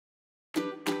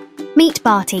Meet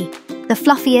Barty, the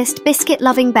fluffiest,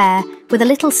 biscuit-loving bear with a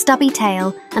little stubby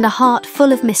tail and a heart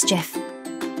full of mischief.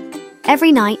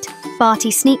 Every night,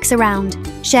 Barty sneaks around,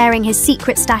 sharing his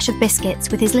secret stash of biscuits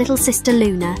with his little sister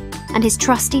Luna and his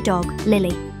trusty dog,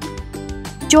 Lilly.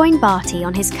 Join Barty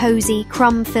on his cozy,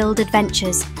 crumb-filled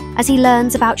adventures as he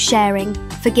learns about sharing,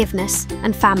 forgiveness,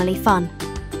 and family fun.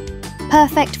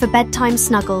 Perfect for bedtime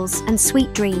snuggles and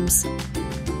sweet dreams.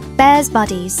 Bear's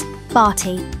Buddies,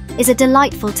 Barty, is a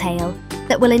delightful tale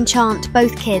that will enchant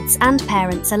both kids and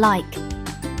parents alike.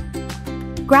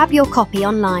 Grab your copy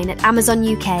online at Amazon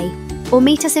UK or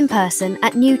meet us in person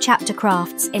at New Chapter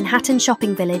Crafts in Hatton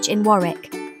Shopping Village in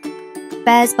Warwick.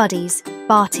 Bear's Buddies,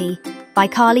 Barty, by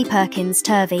Carly Perkins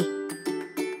Turvey.